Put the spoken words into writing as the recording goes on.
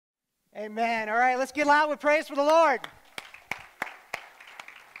Amen. All right, let's get loud with praise for the Lord.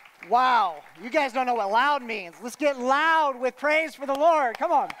 Wow, you guys don't know what loud means. Let's get loud with praise for the Lord.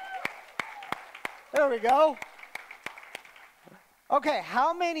 Come on. There we go. Okay,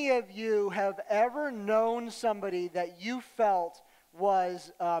 how many of you have ever known somebody that you felt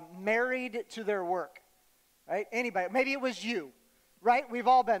was married to their work? Right? Anybody? Maybe it was you. Right? We've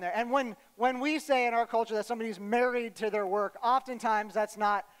all been there. And when we say in our culture that somebody's married to their work, oftentimes that's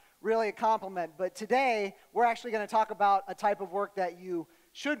not really a compliment. But today, we're actually going to talk about a type of work that you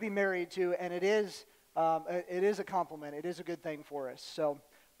should be married to, and it is a compliment. It is a good thing for us. So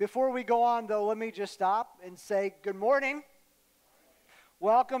before we go on, though, let me just stop and say good morning.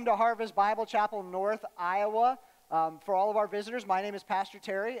 Welcome to Harvest Bible Chapel, North Iowa. For all of our visitors, my name is Pastor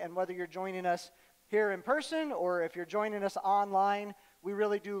Terry, and whether you're joining us here in person or if you're joining us online, we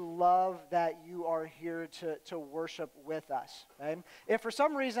really do love that you are here to worship with us. Okay? If for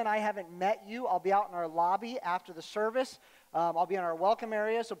some reason I haven't met you, I'll be out in our lobby after the service. I'll be in our welcome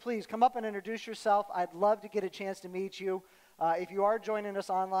area, so please come up and introduce yourself. I'd love to get a chance to meet you. If you are joining us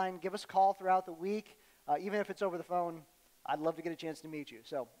online, give us a call throughout the week. Even if it's over the phone, I'd love to get a chance to meet you.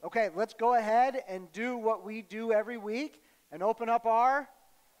 So, okay, let's go ahead and do what we do every week and open up our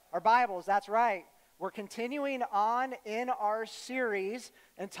Bibles. That's right. We're continuing on in our series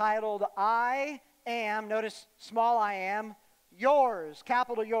entitled, I Am, notice small I am, yours,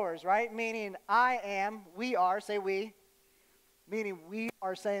 capital yours, right? Meaning I am, we are, say we, meaning we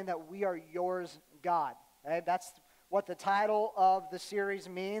are saying that we are yours, God. Okay? That's what the title of the series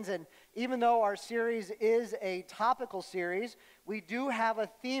means. And even though our series is a topical series, we do have a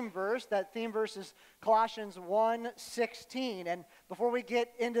theme verse. That theme verse is Colossians 1:16. And before we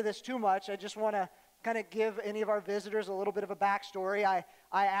get into this too much, I just want to kind of give any of our visitors a little bit of a backstory. I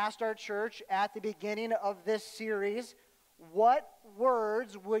asked our church at the beginning of this series, what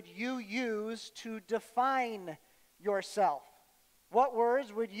words would you use to define yourself? What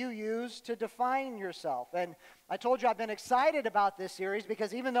words would you use to define yourself? And I told you I've been excited about this series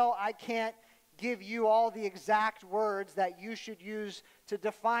because even though I can't give you all the exact words that you should use to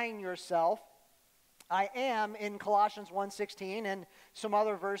define yourself, I am in Colossians 1:16 and some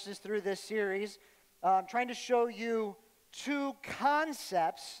other verses through this series trying to show you two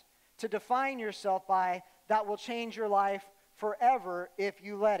concepts to define yourself by that will change your life forever if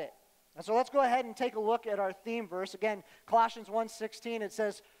you let it. And so let's go ahead and take a look at our theme verse. Again, Colossians 1:16, it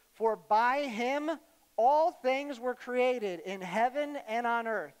says, "For by him all things were created in heaven and on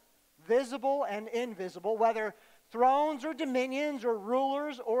earth, visible and invisible, whether thrones or dominions or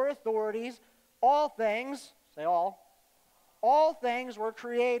rulers or authorities, all things," say all things were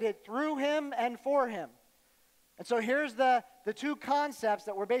created through him and for him. And so here's the two concepts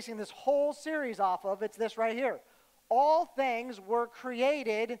that we're basing this whole series off of. It's this right here. All things were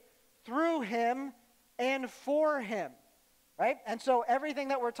created through him and for him, right? And so everything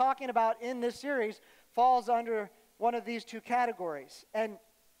that we're talking about in this series falls under one of these two categories. And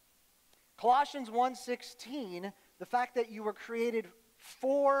Colossians 1:16, the fact that you were created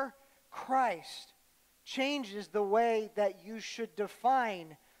for Christ, changes the way that you should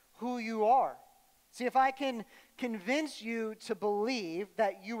define who you are. See, if I can convince you to believe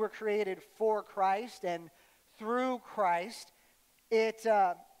that you were created for Christ and through Christ,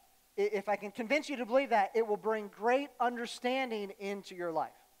 if I can convince you to believe that, it will bring great understanding into your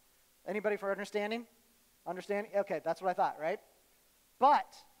life. Anybody for understanding? Understanding? Okay, that's what I thought, right?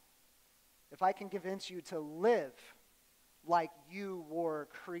 But if I can convince you to live like you were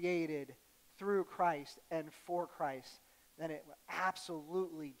created through Christ and for Christ, then it will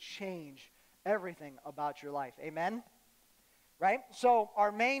absolutely change everything about your life. Amen? Right? So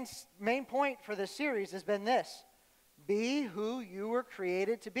our main point for this series has been this: be who you were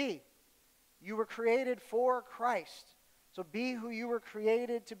created to be. You were created for Christ. So be who you were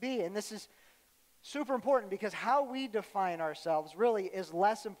created to be. And this is super important because how we define ourselves really is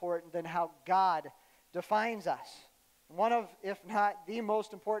less important than how God defines us. One of, if not the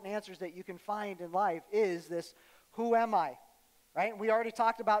most important answers that you can find in life is this: who am I? Right? We already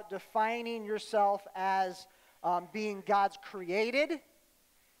talked about defining yourself as being God's created,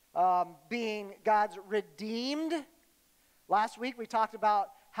 being God's redeemed. Last week we talked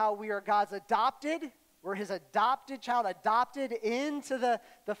about how we are God's adopted. We're his adopted child, adopted into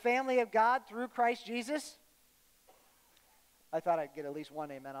the family of God through Christ Jesus. I thought I'd get at least one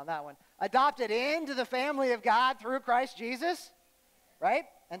amen on that one. Adopted into the family of God through Christ Jesus, right?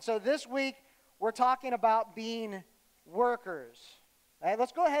 And so this week, we're talking about being workers. All right,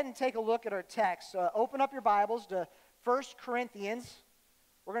 let's go ahead and take a look at our text. Open up your Bibles to 1 Corinthians.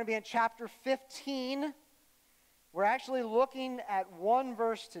 We're going to be in chapter 15. We're actually looking at one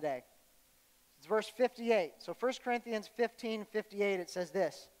verse today. It's verse 58. So 1 Corinthians 15:58, it says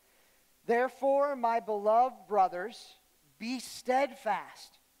this. Therefore, my beloved brothers, be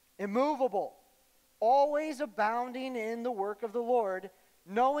steadfast, immovable, always abounding in the work of the Lord,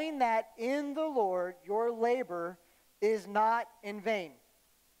 knowing that in the Lord your labor is not in vain.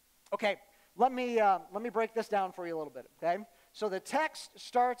 Okay, let me break this down for you a little bit, okay? So the text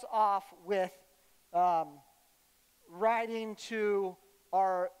starts off with writing to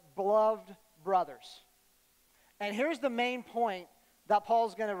our beloved brothers. And here's the main point that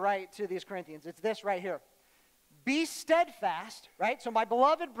Paul's going to write to these Corinthians. It's this right here. Be steadfast, right? So my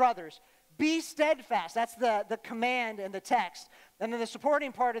beloved brothers, be steadfast. That's the command in the text. And then the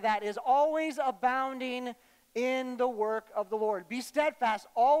supporting part of that is always abounding in the work of the Lord. Be steadfast,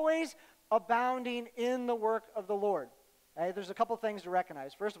 always abounding in the work of the Lord. Okay? There's a couple things to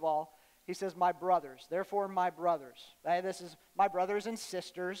recognize. First of all, he says, my brothers. Therefore, my brothers. Okay? This is my brothers and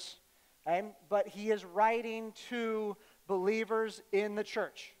sisters. Okay? But he is writing to believers in the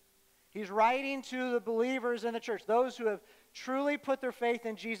church. He's writing to the believers in the church, those who have truly put their faith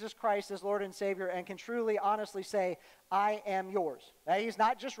in Jesus Christ as Lord and Savior and can truly, honestly say, I am yours. Okay? He's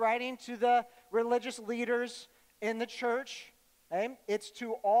not just writing to the religious leaders in the church. Okay? It's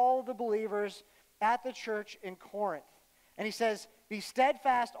to all the believers at the church in Corinth. And he says, be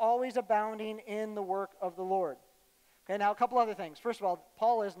steadfast, always abounding in the work of the Lord. Okay, now a couple other things. First of all,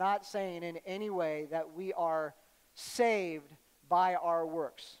 Paul is not saying in any way that we are saved by our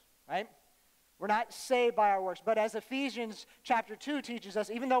works, right? We're not saved by our works. But as Ephesians chapter 2 teaches us,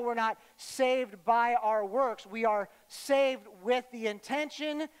 even though we're not saved by our works, we are saved with the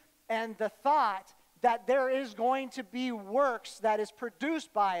intention and the thought that there is going to be works that is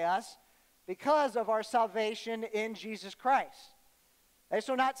produced by us because of our salvation in Jesus Christ. Okay,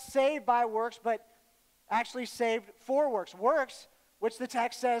 so not saved by works, but actually saved for works. Works, which the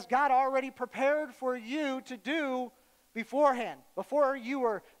text says God already prepared for you to do beforehand. Before you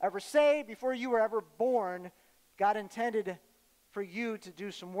were ever saved, before you were ever born, God intended for you to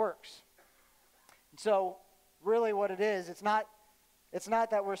do some works. And so, really what it is, it's not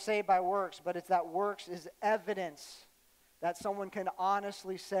that we're saved by works, but it's that works is evidence that someone can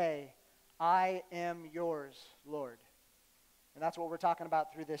honestly say, I am yours, Lord. And that's what we're talking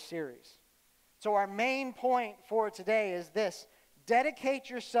about through this series. So our main point for today is this: dedicate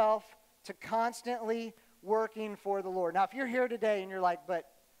yourself to constantly working for the Lord. Now, if you're here today and you're like, but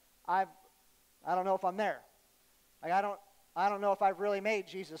I don't know if I'm there. Like I don't know if I've really made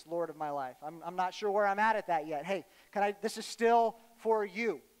Jesus Lord of my life. I'm not sure where I'm at that yet. Hey, this is still for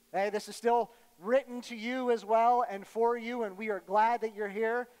you. Okay? This is still written to you as well and for you, and we are glad that you're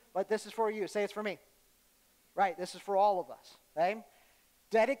here, but this is for you. Say it's for me. Right, this is for all of us. Okay?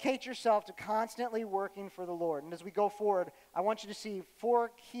 Dedicate yourself to constantly working for the Lord. And as we go forward, I want you to see 4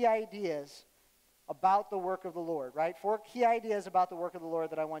 key ideas about the work of the Lord, right? 4 key ideas about the work of the Lord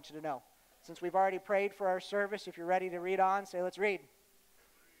that I want you to know. Since we've already prayed for our service, if you're ready to read on, say, let's read.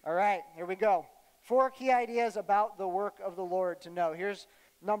 All right, here we go. 4 key ideas about the work of the Lord to know. Here's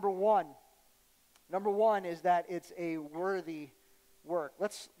number 1. Number 1 is that it's a worthy work.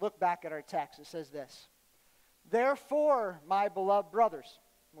 Let's look back at our text. It says this: therefore, my beloved brothers.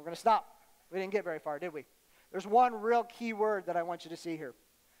 We're going to stop. We didn't get very far, did we? There's one real key word that I want you to see here.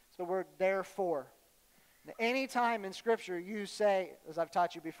 It's the word therefore. Now, anytime in Scripture you say, as I've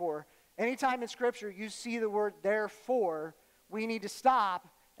taught you before, anytime in Scripture you see the word therefore, we need to stop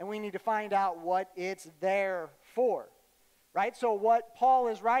and we need to find out what it's there for. Right? So what Paul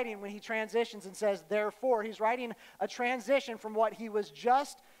is writing when he transitions and says therefore, he's writing a transition from what he was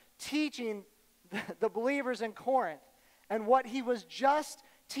just teaching the believers in Corinth. And what he was just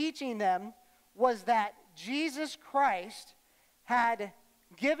teaching them was that Jesus Christ had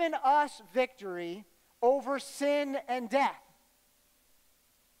given us victory over sin and death.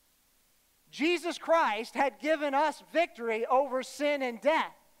 Jesus Christ had given us victory over sin and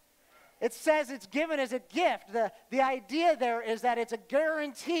death. It says it's given as a gift. The idea there is that it's a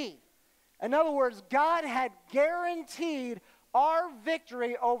guarantee. In other words, God had guaranteed our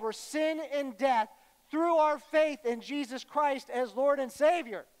victory over sin and death through our faith in Jesus Christ as Lord and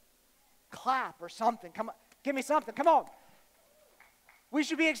Savior. Clap or something. Come on. Give me something. Come on. We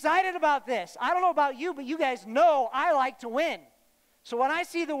should be excited about this. I don't know about you, but you guys know I like to win. So when I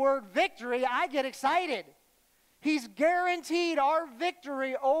see the word victory, I get excited. He's guaranteed our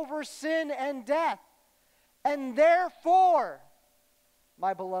victory over sin and death. And therefore,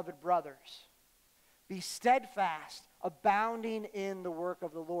 my beloved brothers, be steadfast, abounding in the work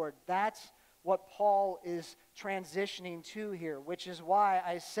of the Lord. That's what Paul is transitioning to here, which is why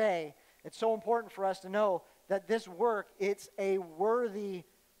I say it's so important for us to know that this work, it's a worthy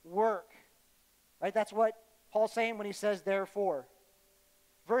work. Right? That's what Paul's saying when he says therefore.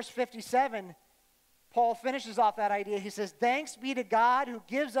 Verse 57, Paul finishes off that idea. He says, thanks be to God who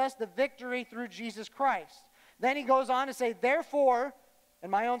gives us the victory through Jesus Christ. Then he goes on to say, therefore, in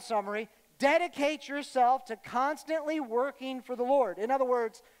my own summary, dedicate yourself to constantly working for the Lord. In other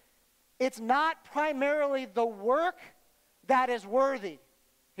words, it's not primarily the work that is worthy.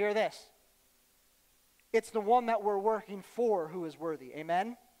 Hear this. It's the one that we're working for who is worthy.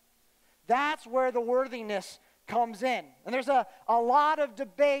 Amen? That's where the worthiness comes in. And there's a lot of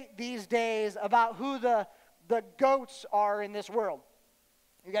debate these days about who the goats are in this world.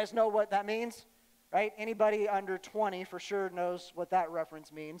 You guys know what that means? Right? Anybody under 20 for sure knows what that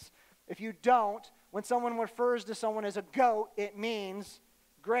reference means. If you don't, when someone refers to someone as a goat, it means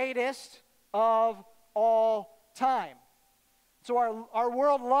greatest of all time. So our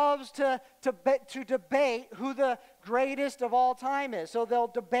world loves to debate who the greatest of all time is. So they'll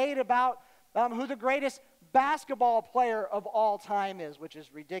debate about who the greatest basketball player of all time is, which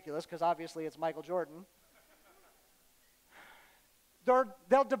is ridiculous because obviously it's Michael Jordan.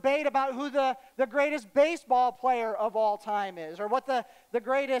 They'll debate about who the greatest baseball player of all time is, or what the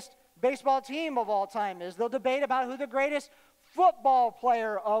greatest baseball team of all time is. They'll debate about who the greatest football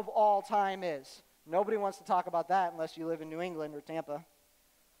player of all time is. Nobody wants to talk about that unless you live in New England or Tampa.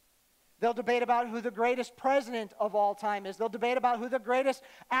 They'll debate about who the greatest president of all time is. They'll debate about who the greatest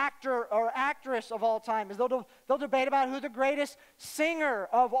actor or actress of all time is. They'll debate about who the greatest singer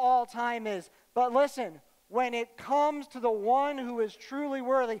of all time is. But listen, when it comes to the one who is truly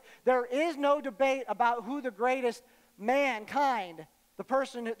worthy, there is no debate about who the greatest mankind,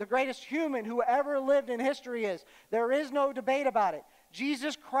 the greatest human who ever lived in history is. There is no debate about it.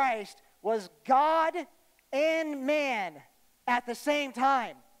 Jesus Christ was God and man at the same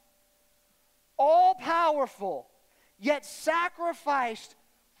time. All powerful, yet sacrificed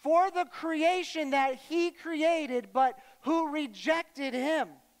for the creation that he created, but who rejected him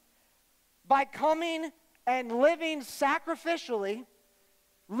by coming and living sacrificially,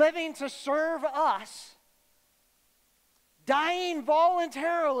 living to serve us, dying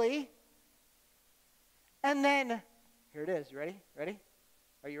voluntarily, and then, here it is, you ready? Ready?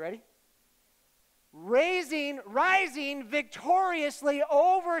 Are you ready? Rising victoriously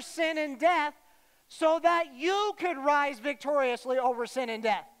over sin and death so that you could rise victoriously over sin and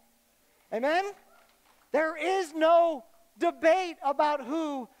death. Amen? There is no debate about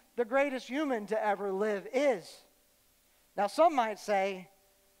who the greatest human to ever live is. Now, some might say,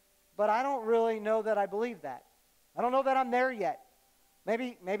 but I don't really know that I believe that. I don't know that I'm there yet.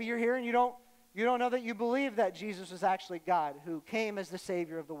 Maybe you're here and you don't know that you believe that Jesus is actually God who came as the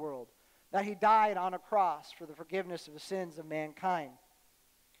Savior of the world, that he died on a cross for the forgiveness of the sins of mankind.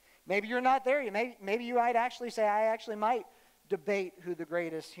 Maybe you're not there yet. Maybe you might actually say, I actually might debate who the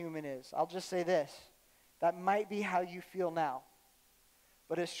greatest human is. I'll just say this. That might be how you feel now.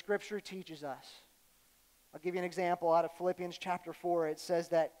 But as Scripture teaches us, I'll give you an example out of Philippians chapter 4. It says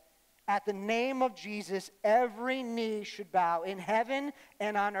that at the name of Jesus, every knee should bow in heaven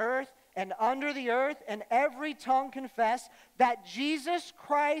and on earth and under the earth, and every tongue confess that Jesus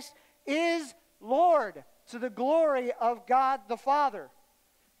Christ is Lord, to the glory of God the Father.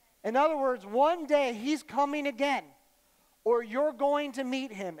 In other words, one day he's coming again, or you're going to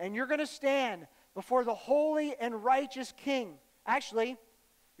meet him, and you're going to stand before the holy and righteous King. Actually,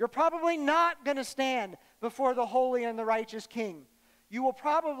 you're probably not going to stand before the holy and the righteous King. You will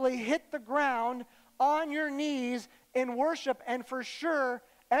probably hit the ground on your knees in worship, and for sure,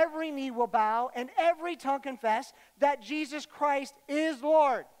 every knee will bow and every tongue confess that Jesus Christ is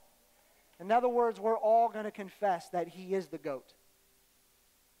Lord. In other words, we're all going to confess that he is the goat.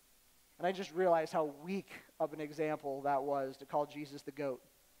 And I just realized how weak of an example that was to call Jesus the goat.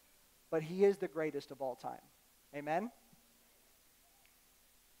 But he is the greatest of all time. Amen?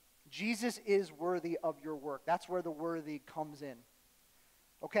 Jesus is worthy of your work. That's where the worthy comes in.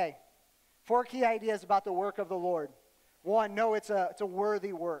 Okay, 4 key ideas about the work of the Lord. 1, know it's a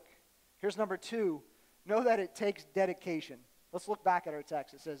worthy work. Here's number 2, know that it takes dedication. Let's look back at our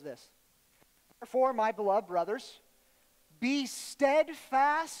text. It says this. Therefore, my beloved brothers, be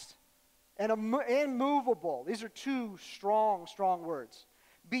steadfast and immovable. These are 2 strong words.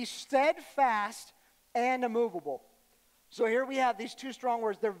 Be steadfast and immovable. So here we have these 2 strong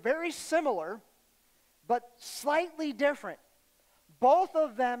words. They're very similar, but slightly different. Both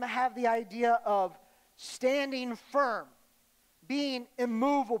of them have the idea of standing firm, being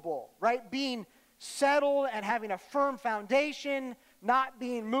immovable, right? Being settled and having a firm foundation, not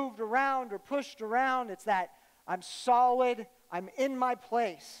being moved around or pushed around. It's that I'm solid, I'm in my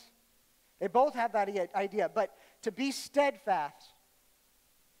place. They both have that idea. But to be steadfast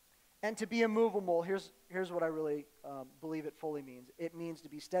And to be immovable, here's what I really believe it fully means. It means to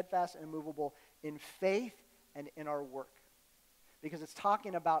be steadfast and immovable in faith and in our work. Because it's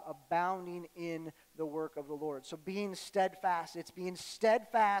talking about abounding in the work of the Lord. So being steadfast, it's being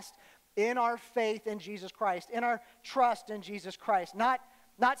steadfast in our faith in Jesus Christ, in our trust in Jesus Christ. Not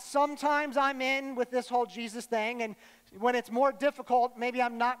sometimes I'm in with this whole Jesus thing, and when it's more difficult, maybe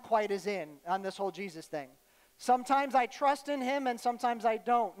I'm not quite as in on this whole Jesus thing. Sometimes I trust in him, and sometimes I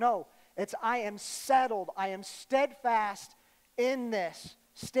don't. No, it's I am settled, I am steadfast in this,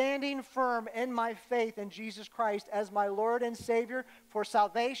 standing firm in my faith in Jesus Christ as my Lord and Savior for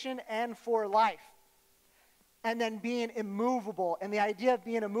salvation and for life. And then being immovable. And the idea of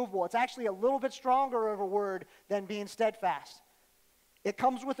being immovable, it's actually a little bit stronger of a word than being steadfast. It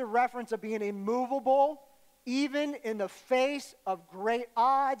comes with a reference of being immovable even in the face of great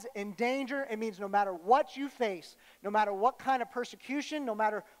odds and danger. It means no matter what you face, no matter what kind of persecution, no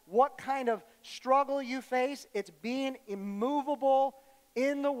matter what kind of struggle you face, it's being immovable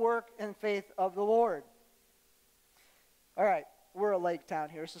in the work and faith of the Lord. All right, we're a lake town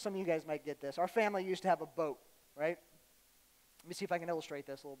here, so some of you guys might get this. Our family used to have a boat, right? Let me see if I can illustrate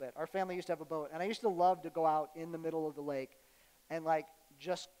this a little bit. Our family used to have a boat, and I used to love to go out in the middle of the lake and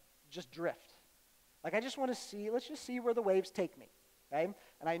just drift. I just want to see, let's just see where the waves take me, okay?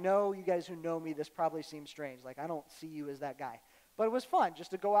 And I know you guys who know me, this probably seems strange. I don't see you as that guy. But it was fun just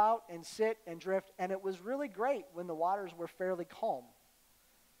to go out and sit and drift, and it was really great when the waters were fairly calm.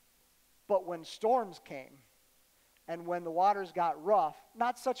 But when storms came and when the waters got rough,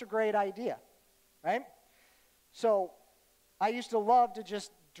 not such a great idea, right? So I used to love to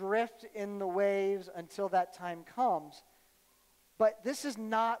just drift in the waves until that time comes. But this is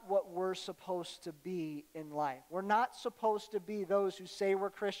not what we're supposed to be in life. We're not supposed to be those who say we're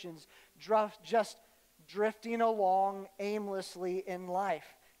Christians, just drifting along aimlessly in life.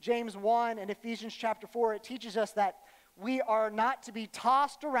 James 1 and Ephesians chapter 4, it teaches us that we are not to be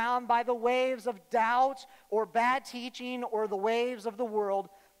tossed around by the waves of doubt or bad teaching or the waves of the world,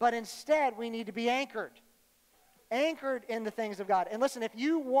 but instead we need to be anchored in the things of God. And listen, if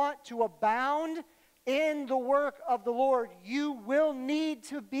you want to abound in the work of the Lord, you will need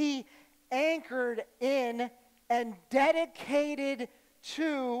to be anchored in and dedicated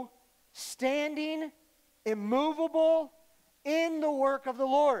to standing immovable in the work of the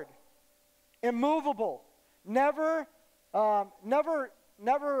Lord. Immovable. Never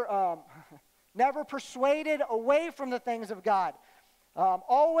persuaded away from the things of God.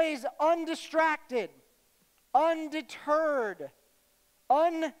 Always undistracted, undeterred,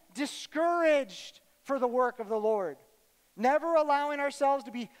 undiscouraged for the work of the Lord. Never allowing ourselves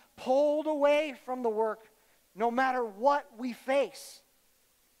to be pulled away from the work no matter what we face.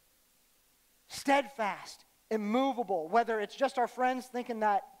 Steadfast, immovable, whether it's just our friends thinking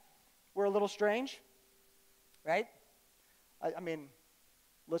that we're a little strange, right? I mean,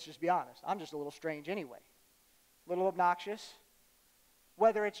 let's just be honest. I'm just a little strange anyway. A little obnoxious.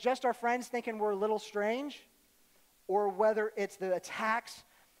 Whether it's just our friends thinking we're a little strange, or whether it's the attacks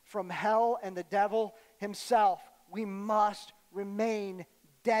from hell and the devil himself, we must remain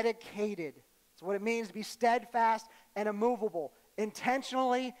dedicated. That's what it means to be steadfast and immovable.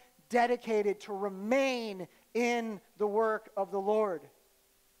 Intentionally dedicated to remain in the work of the Lord.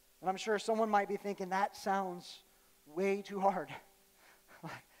 And I'm sure someone might be thinking, that sounds way too hard.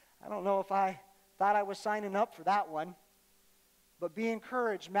 I don't know if I thought I was signing up for that one. But be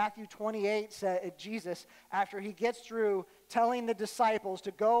encouraged. Matthew 28 said, Jesus, after he gets through telling the disciples to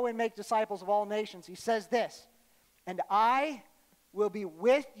go and make disciples of all nations, he says this, and I will be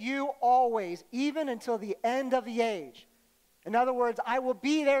with you always, even until the end of the age. In other words, I will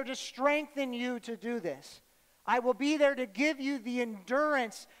be there to strengthen you to do this. I will be there to give you the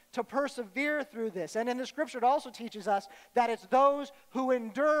endurance to persevere through this. And in the scripture, it also teaches us that it's those who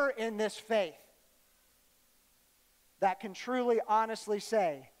endure in this faith that can truly, honestly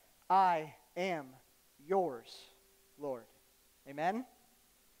say, I am yours, Lord. Amen?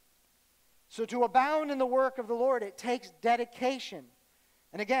 So to abound in the work of the Lord, it takes dedication.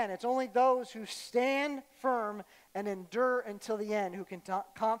 And again, it's only those who stand firm and endure until the end who can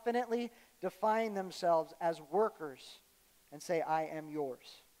confidently define themselves as workers and say, I am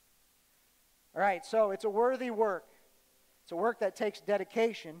yours. All right, so it's a worthy work. It's a work that takes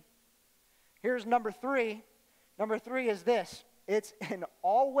dedication. Here's number 3. Number 3 is this. It's an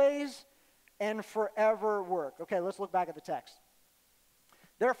always and forever work. Okay, let's look back at the text.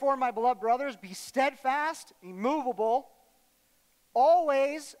 Therefore, my beloved brothers, be steadfast, immovable,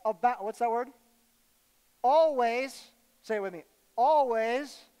 always about, what's that word? Always, say it with me,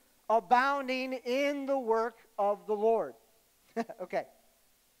 always abounding in the work of the Lord. Okay.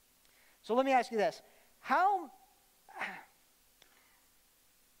 So let me ask you this. How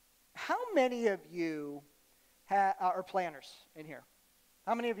many of you are planners in here?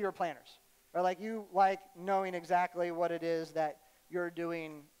 How many of you are planners? Or like you like knowing exactly what it is that you're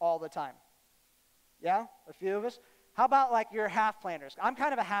doing all the time? Yeah? A few of us? How about like your half planners? I'm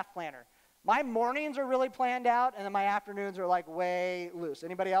kind of a half planner. My mornings are really planned out, and then my afternoons are like way loose.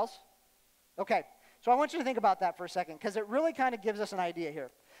 Anybody else? Okay. So I want you to think about that for a second, because it really kind of gives us an idea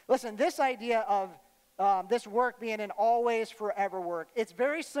here. Listen, this idea of this work being an always forever work, it's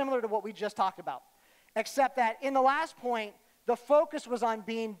very similar to what we just talked about, except that in the last point, the focus was on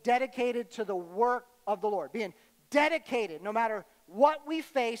being dedicated to the work of the Lord, being dedicated no matter what we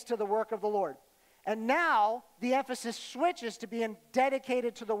face to the work of the Lord. And now the emphasis switches to being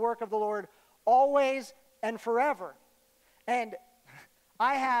dedicated to the work of the Lord always and forever. And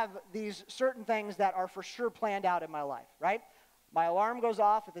I have these certain things that are for sure planned out in my life, right? My alarm goes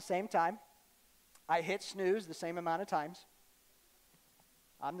off at the same time. I hit snooze the same amount of times.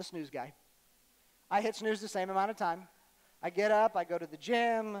 I'm the snooze guy. I hit snooze the same amount of time. I get up, I go to the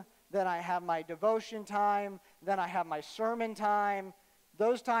gym, then I have my devotion time, then I have my sermon time.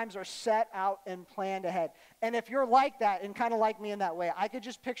 Those times are set out and planned ahead. And if you're like that and kind of like me in that way, I could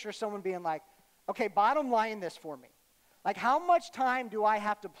just picture someone being like, okay, bottom line this for me. Like, how much time do I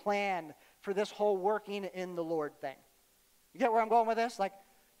have to plan for this whole working in the Lord thing? You get where I'm going with this? Like,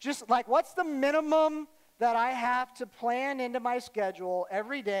 just like, what's the minimum that I have to plan into my schedule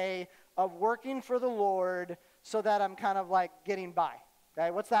every day of working for the Lord so that I'm kind of like getting by? Okay,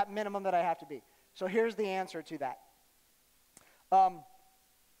 what's that minimum that I have to be? So here's the answer to that.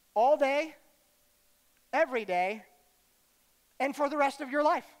 All day, every day, and for the rest of your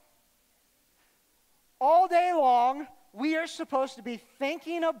life. All day long, we are supposed to be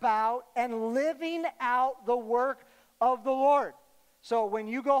thinking about and living out the work of the Lord. So when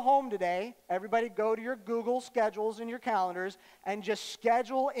you go home today, everybody go to your Google schedules and your calendars and just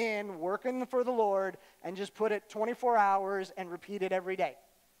schedule in working for the Lord and just put it 24 hours and repeat it every day.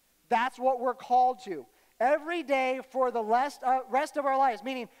 That's what we're called to. Every day for the rest of our lives,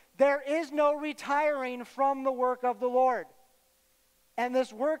 meaning there is no retiring from the work of the Lord. And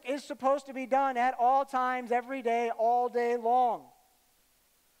this work is supposed to be done at all times, every day, all day long.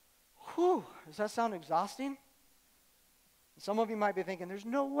 Whew, does that sound exhausting? Some of you might be thinking, there's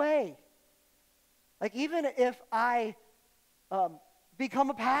no way. Like, even if I become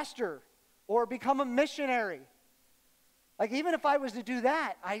a pastor or become a missionary, like, even if I was to do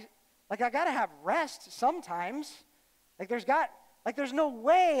that, I got to have rest sometimes. There's no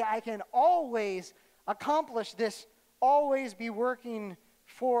way I can always accomplish this, always be working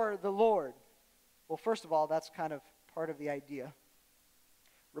for the Lord. Well, first of all, that's kind of part of the idea.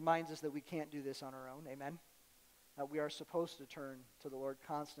 Reminds us that we can't do this on our own, amen? That we are supposed to turn to the Lord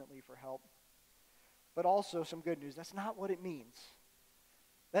constantly for help. But also some good news, that's not what it means.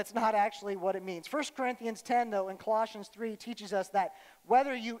 That's not actually what it means. 1 Corinthians 10, though, and Colossians 3 teaches us that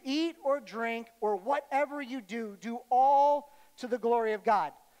whether you eat or drink or whatever you do, do all to the glory of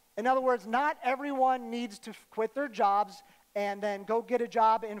God. In other words, not everyone needs to quit their jobs and then go get a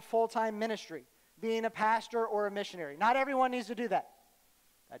job in full-time ministry, being a pastor or a missionary. Not everyone needs to do that.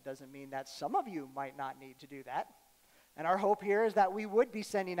 That doesn't mean that some of you might not need to do that. And our hope here is that we would be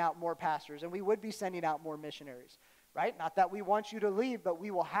sending out more pastors and we would be sending out more missionaries, right? Not that we want you to leave, but we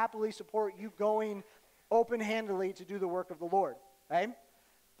will happily support you going open-handedly to do the work of the Lord, right?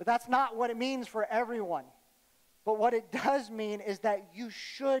 But that's not what it means for everyone. But what it does mean is that you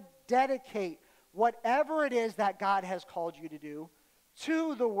should dedicate whatever it is that God has called you to do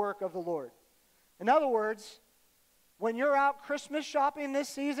to the work of the Lord. In other words, when you're out Christmas shopping this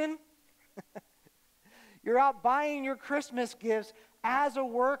season, you're out buying your Christmas gifts as a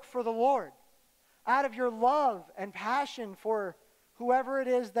work for the Lord, out of your love and passion for whoever it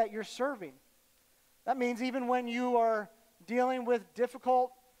is that you're serving. That means even when you are dealing with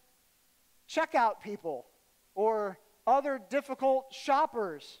difficult checkout people or other difficult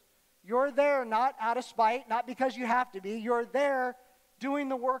shoppers, you're there not out of spite, not because you have to be. You're there doing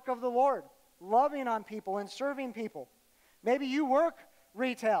the work of the Lord, loving on people and serving people. Maybe you work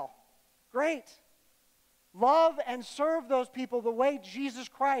retail. Great. Love and serve those people the way Jesus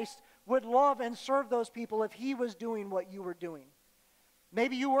Christ would love and serve those people if he was doing what you were doing.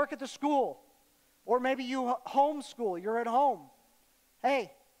 Maybe you work at the school, or maybe you homeschool, you're at home.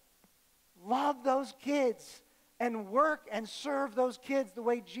 Hey, love those kids and work and serve those kids the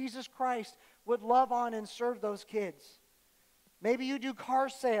way Jesus Christ would love on and serve those kids. Maybe you do car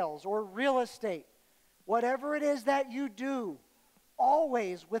sales or real estate. Whatever it is that you do,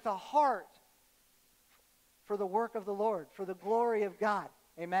 always with a heart for the work of the Lord, for the glory of God.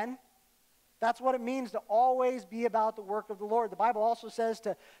 Amen? That's what it means to always be about the work of the Lord. The Bible also says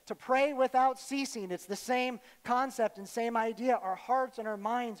to pray without ceasing. It's the same concept and same idea. Our hearts and our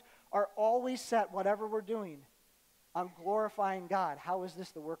minds are always set, whatever we're doing, on glorifying God. How is this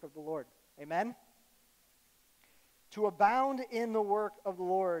the work of the Lord? Amen? To abound in the work of the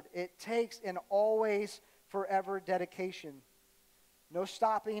Lord, it takes an always, forever dedication. No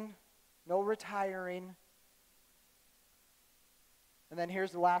stopping, no retiring. And then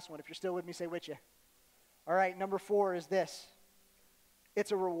here's the last one. If you're still with me, say with you. All right, number 4 is this.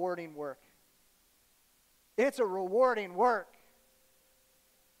 It's a rewarding work. It's a rewarding work.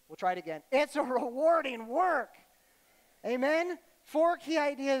 We'll try it again. It's a rewarding work. Amen? 4 key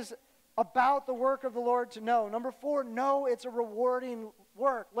ideas about the work of the Lord to know. Number 4, know it's a rewarding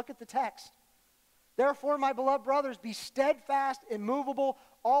work. Look at the text. Therefore, my beloved brothers, be steadfast, immovable,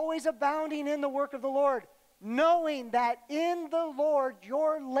 always abounding in the work of the Lord, knowing that in the Lord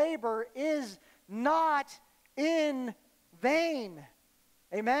your labor is not in vain.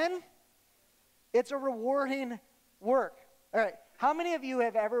 Amen? It's a rewarding work. All right, how many of you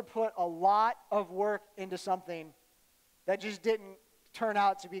have ever put a lot of work into something that just didn't turn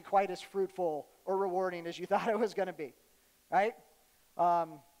out to be quite as fruitful or rewarding as you thought it was going to be? Right?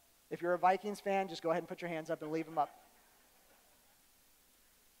 If you're a Vikings fan, just go ahead and put your hands up and leave them up.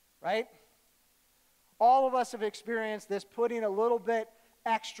 Right? All of us have experienced this, putting a little bit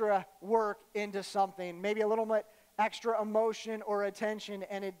extra work into something, maybe a little bit extra emotion or attention,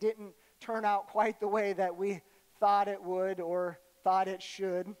 and it didn't turn out quite the way that we thought it would or thought it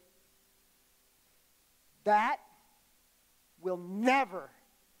should. That will never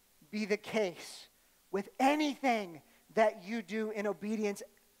be the case with anything that you do in obedience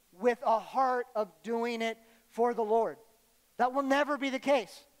with a heart of doing it for the Lord. That will never be the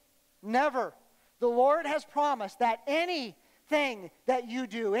case. Never. The Lord has promised that anything that you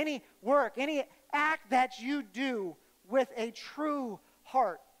do, any work, any act that you do with a true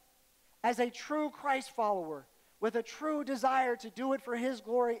heart, as a true Christ follower, with a true desire to do it for His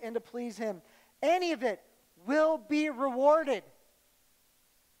glory and to please Him, any of it will be rewarded.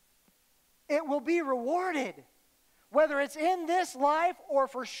 It will be rewarded. Whether it's in this life or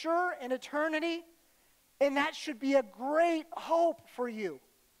for sure in eternity, and that should be a great hope for you.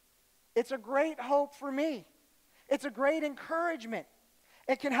 It's a great hope for me. It's a great encouragement.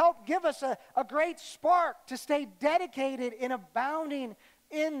 It can help give us a great spark to stay dedicated in abounding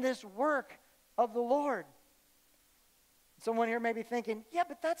in this work of the Lord. Someone here may be thinking, yeah,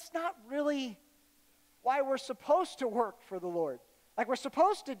 but that's not really why we're supposed to work for the Lord. Like, we're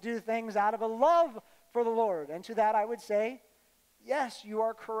supposed to do things out of a love for the Lord. And to that I would say, yes, you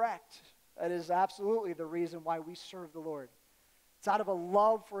are correct. That is absolutely the reason why we serve the Lord. It's out of a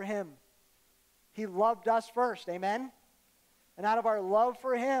love for Him. He loved us first, amen? And out of our love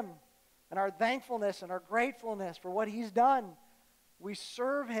for Him and our thankfulness and our gratefulness for what He's done, we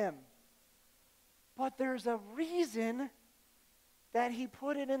serve Him. But there's a reason that He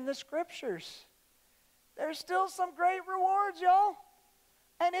put it in the Scriptures. There's still some great rewards, y'all.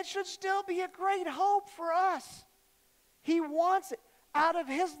 And it should still be a great hope for us. He wants it. Out of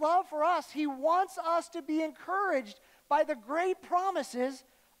His love for us, He wants us to be encouraged by the great promises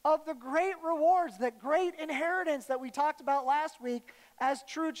of the great rewards, the great inheritance that we talked about last week as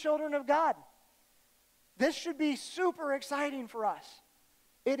true children of God. This should be super exciting for us.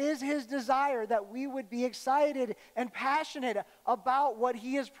 It is His desire that we would be excited and passionate about what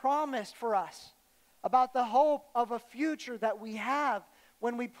He has promised for us, about the hope of a future that we have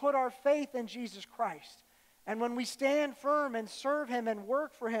when we put our faith in Jesus Christ, and when we stand firm and serve Him and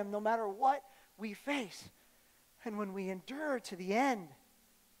work for Him no matter what we face, and when we endure to the end.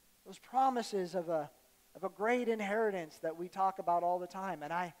 Those promises of a great inheritance that we talk about all the time.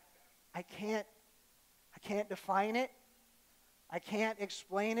 And I can't define it. I can't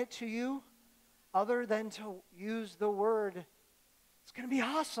explain it to you other than to use the word. It's going to be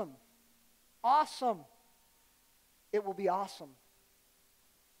awesome. Awesome. It will be awesome.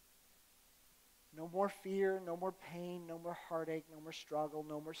 No more fear, no more pain, no more heartache, no more struggle,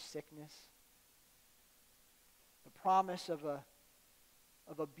 no more sickness. The promise of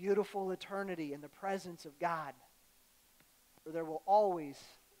a beautiful eternity in the presence of God, where there will always,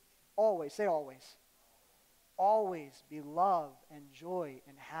 say always be love and joy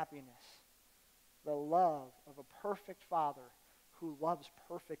and happiness. The love of a perfect Father who loves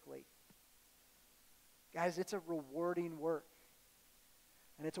perfectly. Guys, it's a rewarding work.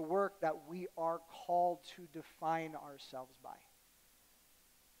 And it's a work that we are called to define ourselves by.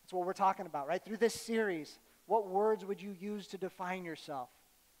 That's what we're talking about, right? Through this series, what words would you use to define yourself?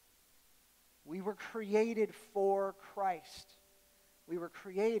 We were created for Christ. We were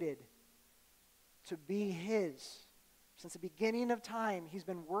created to be his. Since the beginning of time, he's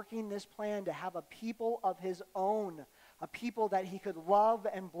been working this plan to have a people of his own, a people that he could love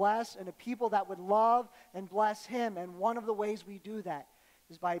and bless, and a people that would love and bless him. And one of the ways we do that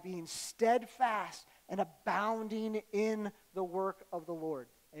is by being steadfast and abounding in the work of the Lord.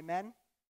 Amen?